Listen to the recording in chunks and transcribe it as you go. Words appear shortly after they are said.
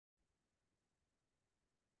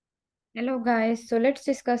Hello, guys. So let's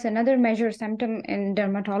discuss another major symptom in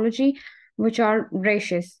dermatology, which are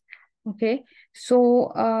rashes. Okay.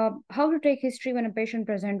 How to take history when a patient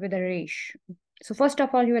present with a rash? So first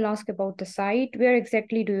of all, you will ask about the site. Where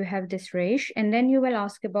exactly do you have this rash? And then you will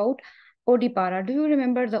ask about odipara. Do you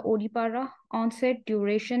remember the odipara? Onset,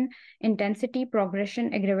 duration, intensity,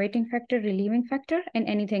 progression, aggravating factor, relieving factor, and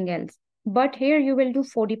anything else. But here you will do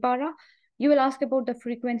fodipara. You will ask about the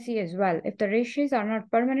frequency as well. If the rashes are not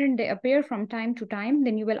permanent, they appear from time to time,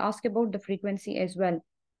 then you will ask about the frequency as well.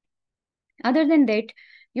 Other than that,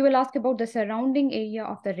 you will ask about the surrounding area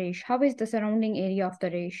of the rash. How is the surrounding area of the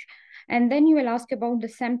rash? And then you will ask about the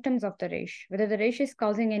symptoms of the rash, whether the rash is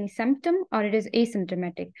causing any symptom or it is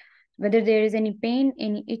asymptomatic, whether there is any pain,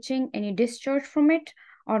 any itching, any discharge from it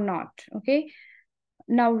or not. Okay.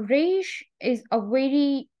 Now, rash is a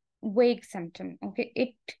very vague symptom. Okay.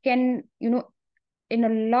 It can, in a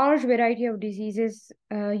large variety of diseases,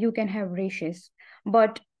 you can have rashes.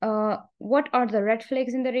 But what are the red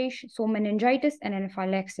flags in the rash? So, meningitis and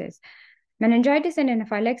anaphylaxis. Meningitis and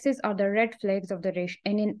anaphylaxis are the red flags of the rash.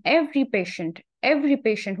 And in every patient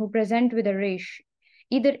who present with a rash,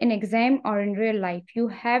 either in exam or in real life, you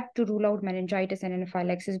have to rule out meningitis and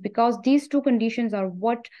anaphylaxis because these two conditions are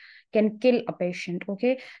what can kill a patient.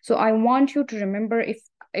 Okay, so I want you to remember, if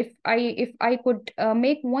I could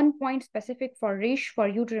make one point specific for rash for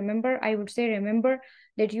you to remember, I would say remember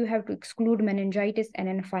that you have to exclude meningitis and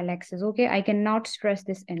anaphylaxis. Okay, I cannot stress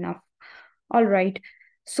this enough. All right.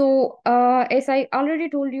 So, as I already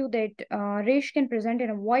told you that rash can present in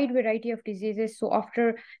a wide variety of diseases. So,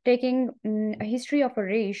 after taking a history of a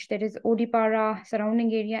rash, that is odipara,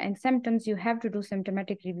 surrounding area, and symptoms, you have to do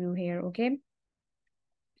symptomatic review here. Okay.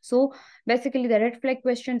 So basically, the red flag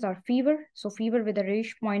questions are fever. So fever with a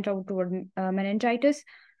rash point out toward meningitis.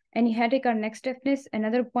 Any headache or neck stiffness,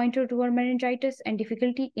 another pointer toward meningitis, and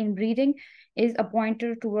difficulty in breathing is a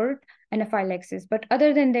pointer toward anaphylaxis. But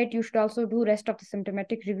other than that, you should also do rest of the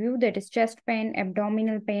symptomatic review. That is chest pain,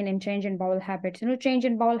 abdominal pain, and change in bowel habits. Change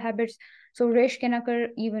in bowel habits. So rash can occur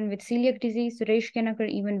even with celiac disease. Rash can occur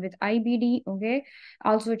even with IBD. Okay,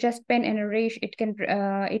 also chest pain and a rash, it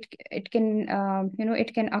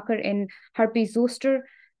can occur in herpes zoster.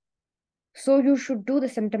 So you should do the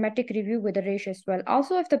symptomatic review with the rash as well.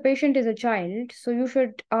 Also, if the patient is a child, so you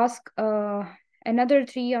should ask another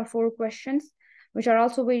 3 or 4 questions, which are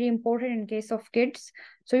also very important in case of kids.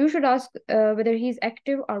 So you should ask whether he's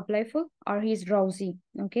active or playful or he's drowsy.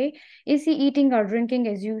 Okay, is he eating or drinking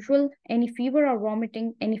as usual? Any fever or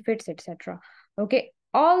vomiting? Any fits, etc. Okay,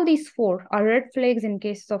 all these 4 are red flags in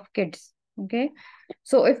cases of kids. Okay,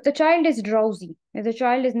 so if the child is drowsy, if the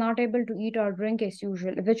child is not able to eat or drink as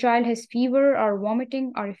usual, if the child has fever or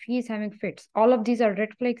vomiting, or if he is having fits, all of these are red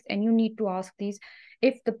flags, and you need to ask these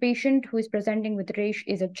if the patient who is presenting with rash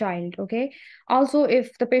is a child. Okay. Also,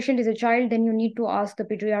 if the patient is a child, then you need to ask the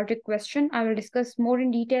pediatric question. I will discuss more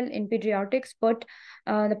in detail in pediatrics, but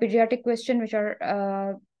the pediatric question, which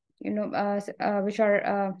are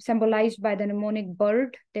symbolized by the mnemonic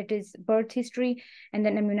bird, that is birth history, and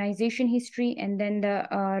then immunization history, and then the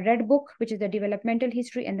red book, which is the developmental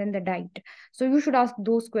history, and then the diet. So you should ask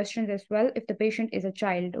those questions as well if the patient is a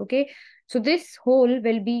child. Okay, so this whole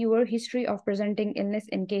will be your history of presenting illness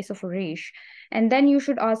in case of a rash. And then you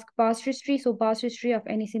should ask past history, so past history of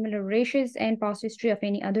any similar rashes and past history of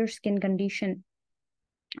any other skin condition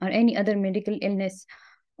or any other medical illness.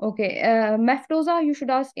 Okay, Meftosa, you should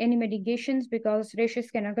ask any medications because rashes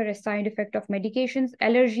can occur as side effect of medications,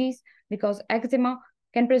 allergies, because eczema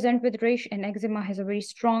can present with rash, and eczema has a very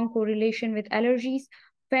strong correlation with allergies.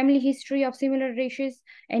 Family history of similar rashes,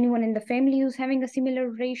 anyone in the family who's having a similar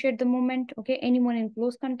rash at the moment, okay, anyone in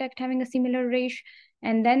close contact having a similar rash,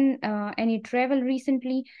 and then any travel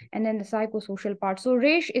recently, and then the psychosocial part. So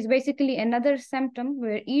rash is basically another symptom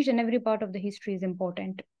where each and every part of the history is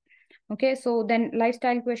important. Okay, so then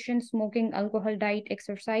lifestyle questions: smoking, alcohol, diet,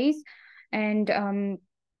 exercise, and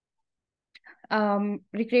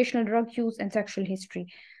recreational drug use, and sexual history.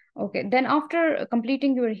 Okay, then after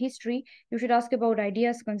completing your history, you should ask about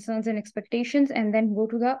ideas, concerns, and expectations, and then go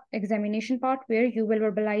to the examination part where you will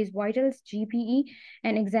verbalize vitals, GPE,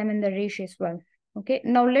 and examine the rash as well. Okay,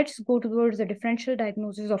 now let's go towards the differential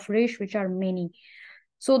diagnosis of rash, which are many.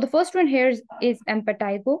 So the first one here is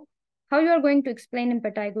impetigo. How you are going to explain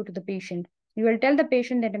impetigo to the patient? You will tell the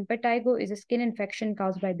patient that impetigo is a skin infection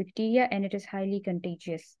caused by bacteria and it is highly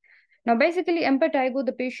contagious. Now, basically, in impetigo,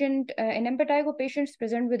 patients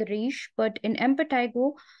present with rash, but in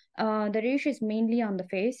impetigo, the rash is mainly on the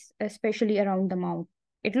face, especially around the mouth.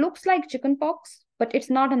 It looks like chickenpox, but it's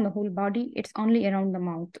not on the whole body. It's only around the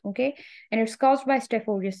mouth, okay? And it's caused by Staph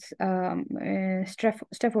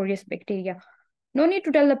aureus bacteria. No need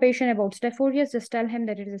to tell the patient about Staph aureus. Just tell him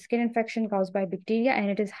that it is a skin infection caused by bacteria, and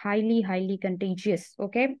it is highly, highly contagious.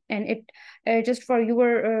 Okay, and it just for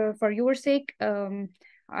your sake,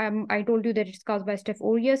 I told you that it's caused by Staph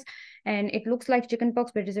aureus, and it looks like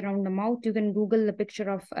chickenpox, but it is around the mouth. You can Google the picture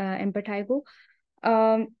of impetigo.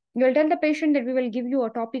 You will tell the patient that we will give you a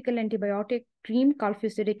topical antibiotic cream called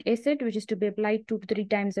fusidic acid, which is to be applied 2 to 3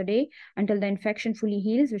 times a day until the infection fully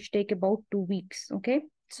heals, which take about 2 weeks. Okay.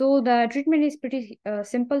 So the treatment is pretty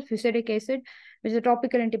simple. Fusidic acid, which is a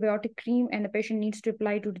topical antibiotic cream, and the patient needs to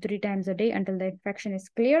apply 2 to 3 times a day until the infection is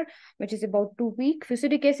clear, which is about 2 weeks.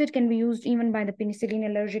 Fusidic acid can be used even by the penicillin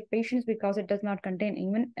allergic patients because it does not contain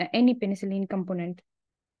even any penicillin component.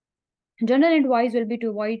 General advice will be to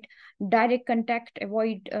avoid direct contact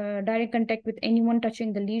with anyone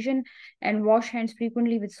touching the lesion, and wash hands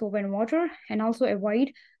frequently with soap and water, and also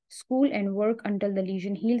avoid school and work until the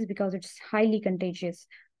lesion heals because it's highly contagious.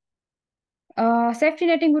 Safety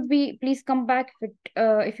netting would be please come back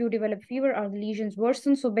if you develop fever or the lesions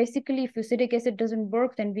worsen. So basically, if fusidic acid doesn't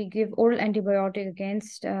work, then we give oral antibiotic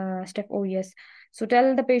against Staph aureus. So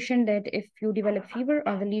tell the patient that if you develop fever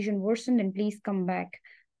or the lesion worsen, then please come back.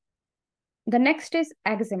 The next is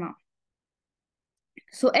eczema.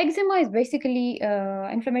 So eczema is basically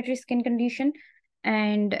inflammatory skin condition,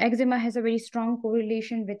 and eczema has a very strong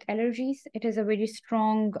correlation with allergies. It is a very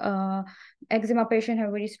strong eczema patient have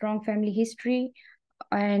a very strong family history,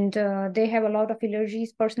 and they have a lot of allergies,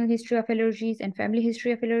 personal history of allergies and family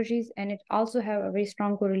history of allergies, and it also have a very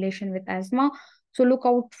strong correlation with asthma. So look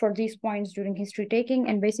out for these points during history taking,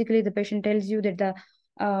 and basically the patient tells you that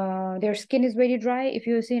their skin is very dry. If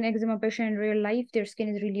you see an eczema patient in real life, their skin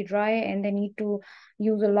is really dry and they need to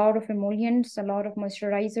use a lot of emollients, a lot of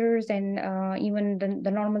moisturizers, and even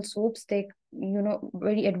the normal soaps, they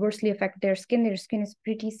very adversely affect their skin. Their skin is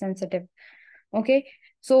pretty sensitive. Okay,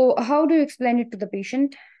 so how do you explain it to the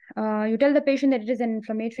patient? You tell the patient that it is an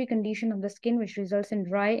inflammatory condition of the skin which results in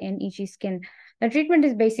dry and itchy skin. The treatment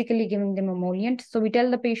is basically giving them emollient. So we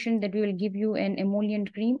tell the patient that we will give you an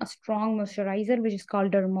emollient cream, a strong moisturizer, which is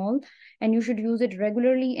called dermol, and you should use it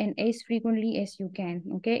regularly and as frequently as you can.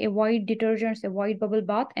 Okay, avoid detergents, avoid bubble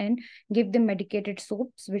bath, and give them medicated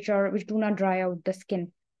soaps which do not dry out the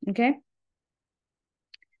skin. Okay.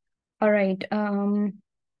 All right.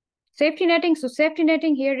 Safety netting. So safety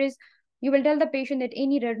netting here is you will tell the patient that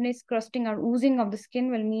any redness, crusting, or oozing of the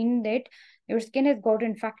skin will mean that your skin has got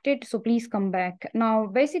infected. So please come back. Now,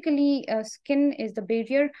 basically, skin is the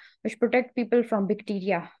barrier which protects people from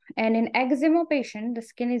bacteria. And in eczema patient, the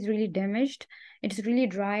skin is really damaged. It's really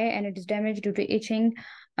dry and it is damaged due to itching.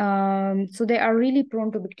 So they are really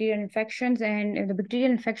prone to bacterial infections, and the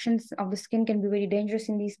bacterial infections of the skin can be very dangerous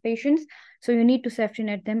in these patients. So you need to safety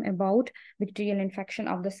net them about bacterial infection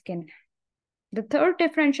of the skin. The third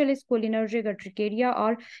differential is cholinergic urticaria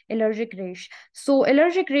or allergic rash. So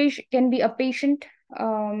allergic rash can be a patient,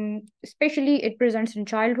 especially it presents in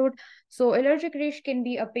childhood. So allergic rash can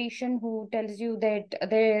be a patient who tells you that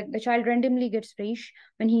the child randomly gets rash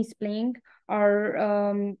when he's playing, or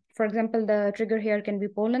for example, the trigger here can be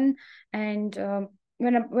pollen. And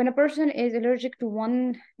when a person is allergic to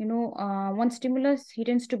one stimulus, he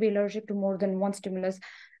tends to be allergic to more than one stimulus.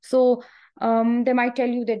 So they might tell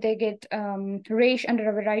you that they get rash under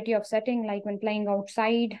a variety of setting, like when playing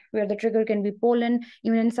outside, where the trigger can be pollen,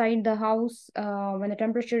 even inside the house, when the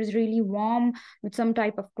temperature is really warm, with some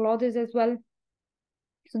type of clothes as well.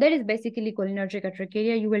 So that is basically cholinergic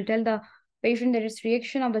urticaria. You will tell the patient there is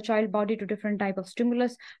reaction of the child body to different type of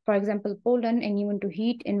stimulus, for example, pollen and even to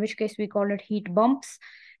heat, in which case we call it heat bumps.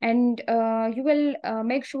 And you will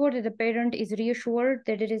make sure that the parent is reassured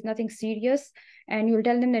that it is nothing serious, and you'll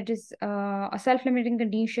tell them that it is a self-limiting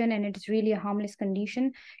condition and it is really a harmless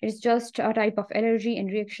condition. It's just a type of allergy and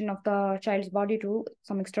reaction of the child's body to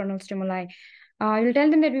some external stimuli. You'll tell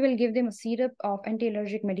them that we will give them a syrup of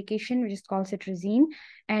anti-allergic medication, which is called cetirizine,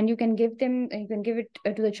 and you can give it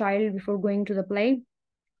to the child before going to the play,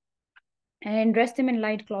 and dress them in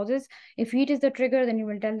light clothes. If heat is the trigger, then you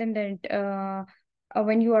will tell them that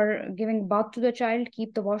when you are giving bath to the child,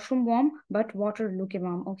 keep the washroom warm, but water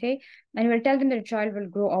lukewarm, okay? And you will tell them that the child will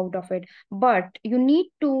grow out of it. But you need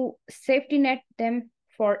to safety net them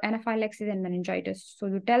for anaphylaxis and meningitis. So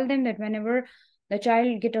you tell them that whenever the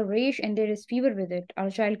child get a rash and there is fever with it, or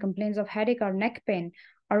the child complains of headache or neck pain,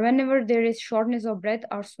 or whenever there is shortness of breath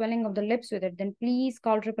or swelling of the lips with it, then please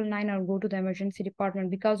call 999 or go to the emergency department,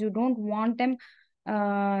 because you don't want them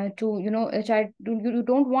a child, you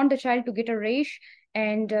don't want the child to get a rash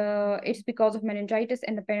and it's because of meningitis,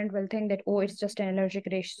 and the parent will think that, oh, it's just an allergic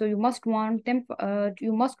rash. So you must warn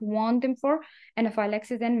them for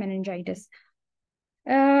anaphylaxis and meningitis.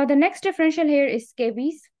 The next differential here is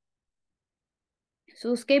scabies.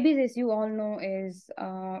 So scabies, as you all know, is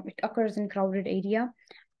it occurs in crowded area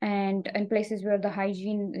and in places where the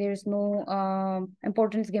hygiene, there's no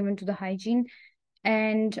importance given to the hygiene,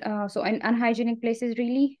 and so in unhygienic places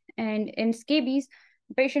really. And in scabies,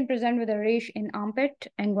 the patient present with a rash in armpit,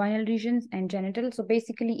 inguinal regions, and genital. So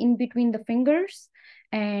basically in between the fingers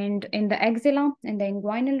and in the axilla, in the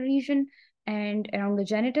inguinal region, and around the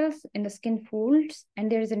genitals, in the skin folds,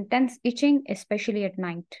 and there is intense itching, especially at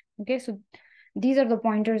night. Okay, so these are the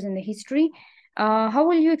pointers in the history. How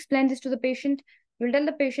will you explain this to the patient? You'll tell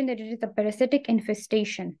the patient that it is a parasitic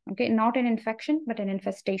infestation, okay, not an infection, but an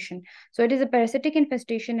infestation. So it is a parasitic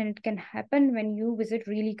infestation, and it can happen when you visit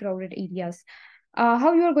really crowded areas.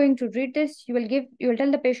 How you are going to treat this? You will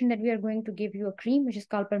tell the patient that we are going to give you a cream, which is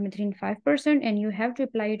called permethrin 5%, and you have to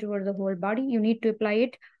apply it over the whole body. You need to apply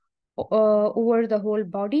it over the whole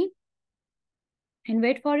body and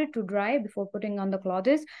wait for it to dry before putting on the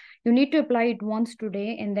clothes. You need to apply it once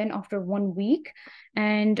today and then after 1 week.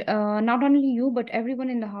 And not only you, but everyone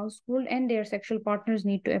in the household and their sexual partners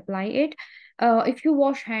need to apply it. If you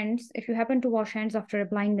happen to wash hands after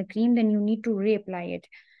applying the cream, then you need to reapply it,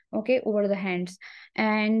 okay, over the hands.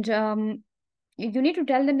 And you need to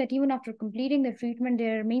tell them that even after completing the treatment,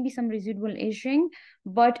 there may be some residual itching,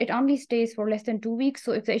 but it only stays for less than 2 weeks.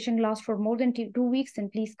 So if the itching lasts for more than 2 weeks, then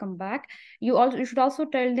please come back. You should also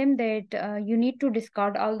tell them that you need to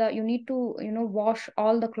discard all the you need to wash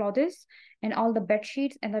all the clothes and all the bed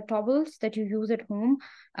sheets and the towels that you use at home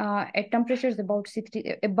at temperatures above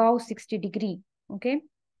 60 degree. Okay,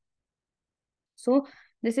 so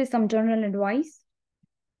this is some general advice.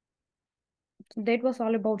 So that was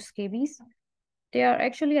all about scabies. There are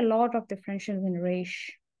actually a lot of differentials in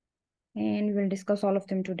rash, and we'll discuss all of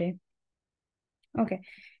them today. Okay,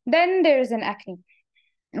 then there is an acne.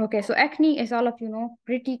 Okay, so acne, as all of you know,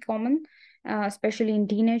 pretty common, especially in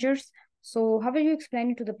teenagers. So how will you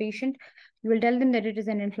explain it to the patient? You will tell them that it is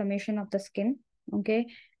an inflammation of the skin, okay,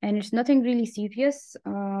 and it's nothing really serious.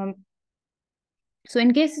 So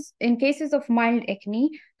in cases of mild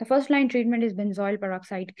acne, the first line treatment is benzoyl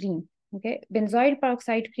peroxide cream. Okay, benzoyl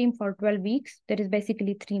peroxide cream for 12 weeks. That is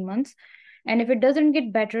basically 3 months. And if it doesn't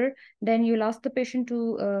get better, then you'll ask the patient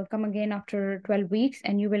to come again after 12 weeks,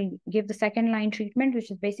 and you will give the second line treatment,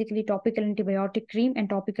 which is basically topical antibiotic cream and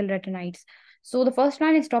topical retinoids. So the first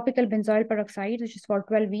line is topical benzoyl peroxide, which is for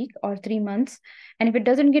 12 weeks or 3 months. And if it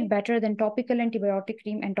doesn't get better, then topical antibiotic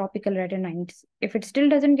cream and topical retinoids. If it still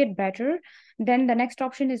doesn't get better, then the next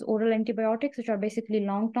option is oral antibiotics, which are basically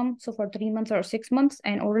long term, so for 3 months or 6 months,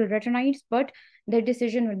 and oral retinoids, but their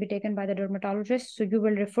decision will be taken by the dermatologist. So you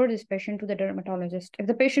will refer this patient to the dermatologist. If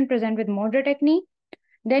the patient presents with moderate acne,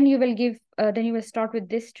 then you will start with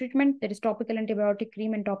this treatment, that is topical antibiotic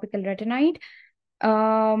cream and topical retinoid.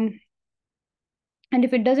 And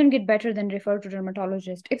if it doesn't get better, then refer to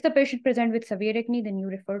dermatologist. If the patient presents with severe acne, then you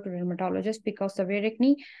refer to dermatologist, because severe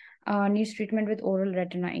acne needs treatment with oral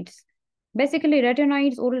retinoids. Basically,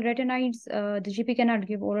 oral retinoids, the GP cannot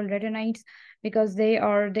give oral retinoids because they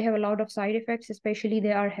have a lot of side effects, especially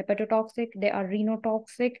they are hepatotoxic, they are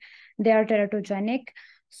renotoxic, they are teratogenic.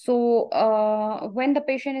 So when the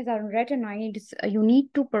patient is on retinoids, you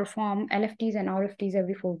need to perform LFTs and RFTs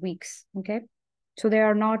every 4 weeks. Okay. So they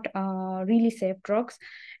are not really safe drugs,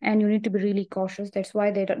 and you need to be really cautious. That's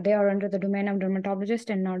why they are under the domain of dermatologist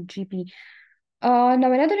and not GP.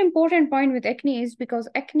 Now, another important point with acne is because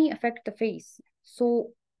acne affects the face.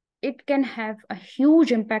 So it can have a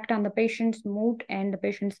huge impact on the patient's mood and the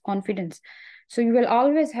patient's confidence. So you will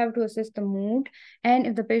always have to assess the mood. And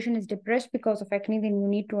if the patient is depressed because of acne, then you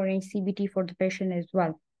need to arrange CBT for the patient as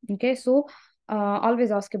well. Okay, so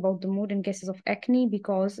always ask about the mood in cases of acne,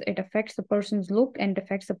 because it affects the person's look and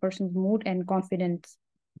affects the person's mood and confidence.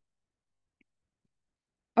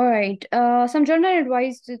 All right. Some general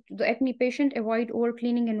advice to the acne patient: avoid over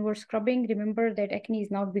cleaning and over scrubbing. Remember that acne is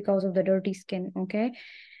not because of the dirty skin. Okay.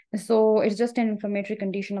 So it's just an inflammatory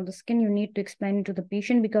condition of the skin. You need to explain it to the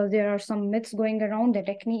patient, because there are some myths going around that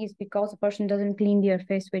acne is because a person doesn't clean their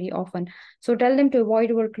face very often. So tell them to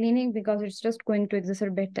avoid over cleaning, because it's just going to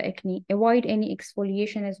exacerbate the acne. Avoid any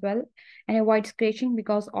exfoliation as well, and avoid scratching,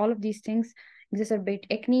 because all of these things exacerbate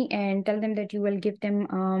acne. And tell them that you will give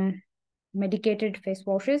them medicated face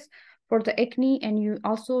washes for the acne, and you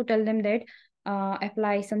also tell them that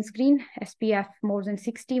apply sunscreen SPF more than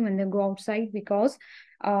 60 when they go outside, because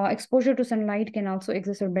exposure to sunlight can also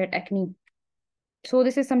exacerbate acne. So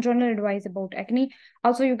this is some general advice about acne.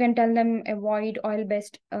 Also, you can tell them avoid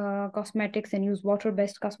oil-based cosmetics and use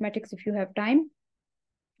water-based cosmetics if you have time.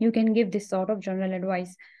 You can give this sort of general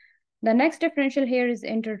advice. The next differential here is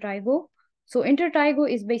intertrigo. So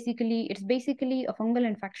intertrigo is basically a fungal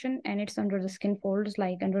infection, and it's under the skin folds,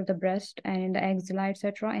 like under the breast and in the axilla,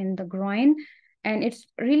 etc., in the groin, and it's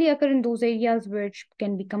really occur in those areas which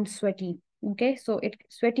can become sweaty. Okay, so it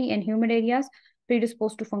sweaty and humid areas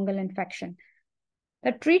predisposed to fungal infection.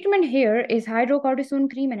 The treatment here is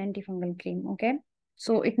hydrocortisone cream and antifungal cream. Okay.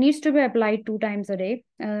 So it needs to be applied 2 times a day,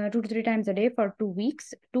 2 to 3 times a day for 2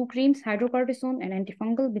 weeks. Two creams, hydrocortisone and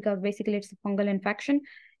antifungal, because basically it's a fungal infection.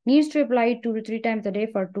 Needs to apply 2 to 3 times a day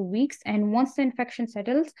for 2 weeks. And once the infection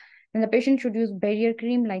settles, then the patient should use barrier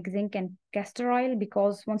cream like zinc and castor oil,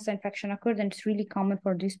 because once the infection occurs, then it's really common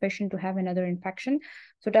for this patient to have another infection.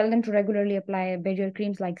 So tell them to regularly apply barrier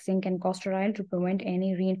creams like zinc and castor oil to prevent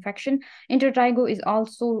any reinfection. Intertrigo is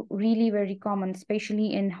also really very common,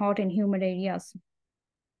 especially in hot and humid areas.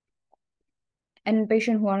 And in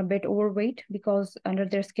patients who are a bit overweight, because under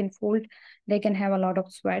their skin fold, they can have a lot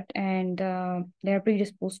of sweat, and they are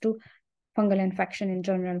predisposed to fungal infection in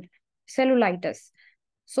general. Cellulitis.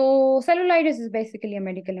 So cellulitis is basically a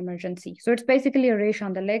medical emergency. So it's basically a rash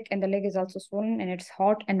on the leg, and the leg is also swollen and it's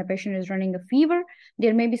hot and the patient is running a fever.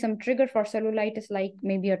 There may be some trigger for cellulitis, like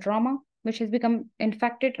maybe a trauma which has become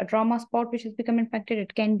infected, a trauma spot which has become infected.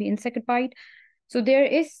 It can be insect bite. So there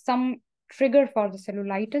is some trigger for the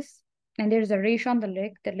cellulitis, and there is a rash on the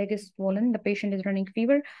leg is swollen, the patient is running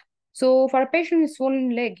fever. So for a patient with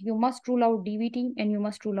swollen leg, you must rule out DVT and you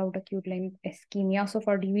must rule out acute limb ischemia. So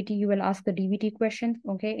for DVT, you will ask the DVT question,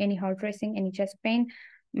 okay? Any heart racing, any chest pain,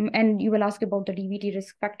 and you will ask about the DVT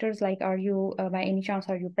risk factors, like are you, by any chance,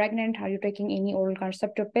 are you pregnant? Are you taking any oral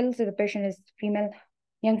contraceptive pills? If the patient is female,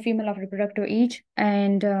 young female of reproductive age,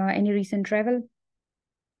 and any recent travel.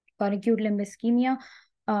 For acute limb ischemia,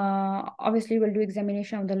 obviously we'll do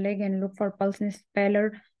examination of the leg and look for pulseness,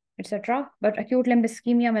 pallor, etc. But acute limb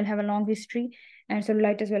ischemia will have a long history, and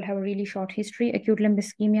cellulitis will have a really short history. Acute limb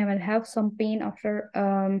ischemia will have some pain after,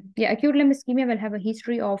 acute limb ischemia will have a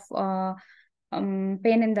history of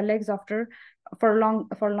pain in the legs after for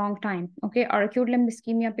a long time. Okay, our acute limb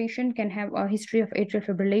ischemia patient can have a history of atrial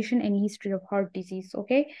fibrillation and history of heart disease.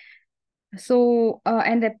 Okay, so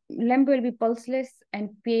and the limb will be pulseless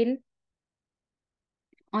and pale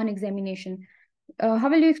on examination. How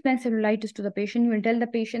will you explain cellulitis to the patient? You will tell the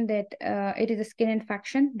patient that it is a skin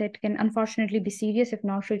infection that can unfortunately be serious if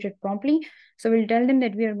not treated promptly. So we'll tell them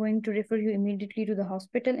that we are going to refer you immediately to the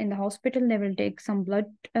hospital. In the hospital, they will take some blood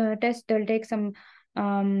tests. They'll take some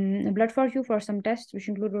blood for you for some tests, which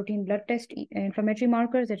include routine blood test, inflammatory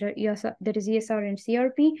markers that are ESR, that is ESR and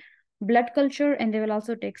CRP, blood culture, and they will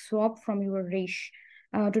also take swab from your rash.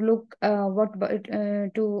 To look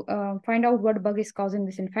to find out what bug is causing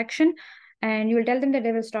this infection, and you will tell them that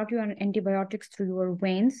they will start you on antibiotics through your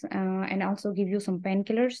veins, and also give you some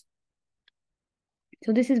painkillers.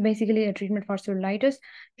 So this is basically a treatment for cellulitis.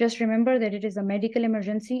 Just remember that it is a medical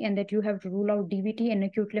emergency and that you have to rule out DVT and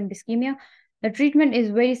acute limb ischemia. The treatment is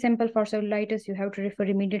very simple for cellulitis. You have to refer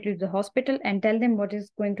immediately to the hospital and tell them what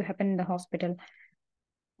is going to happen in the hospital.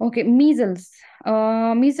 Okay, measles.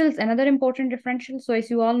 Measles, another important differential. So as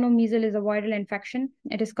you all know, measles is a viral infection.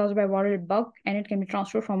 It is caused by viral bug, and it can be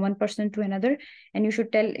transferred from one person to another. And you should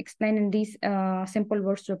explain in these simple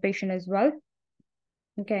words to a patient as well.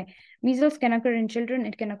 Okay, measles can occur in children.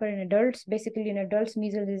 It can occur in adults. Basically, in adults,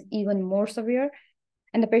 measles is even more severe,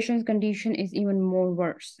 and the patient's condition is even more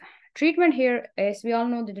worse. Treatment here, as we all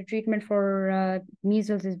know, that the treatment for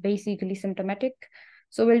measles is basically symptomatic.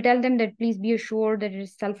 So we'll tell them that please be assured that it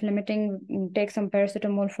is self-limiting. Take some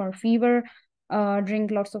paracetamol for fever.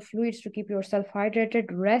 Drink lots of fluids to keep yourself hydrated.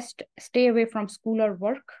 Rest. Stay away from school or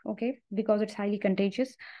work, okay, because it's highly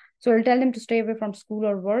contagious. So I'll tell them to stay away from school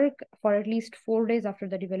or work for at least 4 days after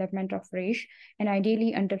the development of rash, and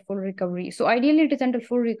ideally until full recovery. So ideally it is until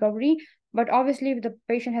full recovery, but obviously if the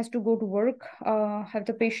patient has to go to work, if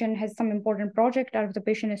the patient has some important project, or if the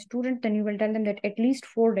patient is student, then you will tell them that at least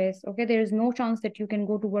 4 days. Okay, there is no chance that you can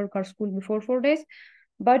go to work or school before 4 days,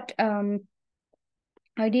 but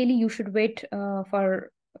ideally you should wait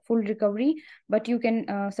for full recovery, but you can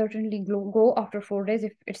certainly go after 4 days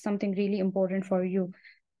if it's something really important for you.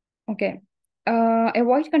 Okay.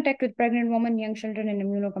 Avoid contact with pregnant women, young children, and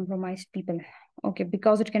immunocompromised people. Okay,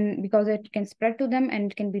 because it can spread to them,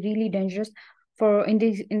 and it can be really dangerous for in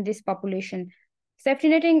this population. Safety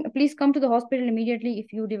netting, please come to the hospital immediately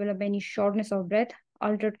if you develop any shortness of breath,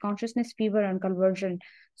 altered consciousness, fever, and conversion.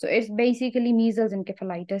 So it's basically measles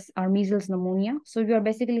encephalitis or measles pneumonia. So you are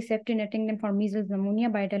basically safety netting them for measles pneumonia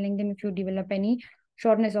by telling them if you develop any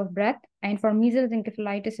shortness of breath. And for measles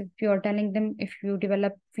encephalitis, if you are telling them if you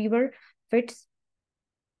develop fever, fits,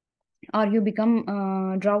 or you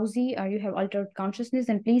become drowsy, or you have altered consciousness,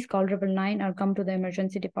 then please call 999 or come to the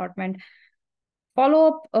emergency department.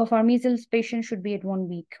 Follow-up for measles patient should be at 1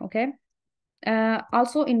 week, okay?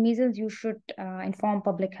 Also in measles, you should inform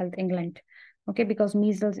Public Health England, okay, because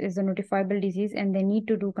measles is a notifiable disease and they need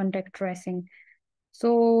to do contact tracing.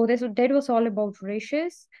 So that was all about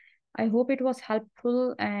rashes. I hope it was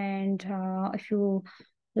helpful, and if you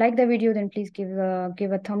like the video, then please give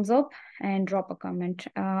a thumbs up and drop a comment.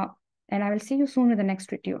 And I will see you soon in the next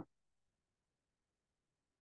video.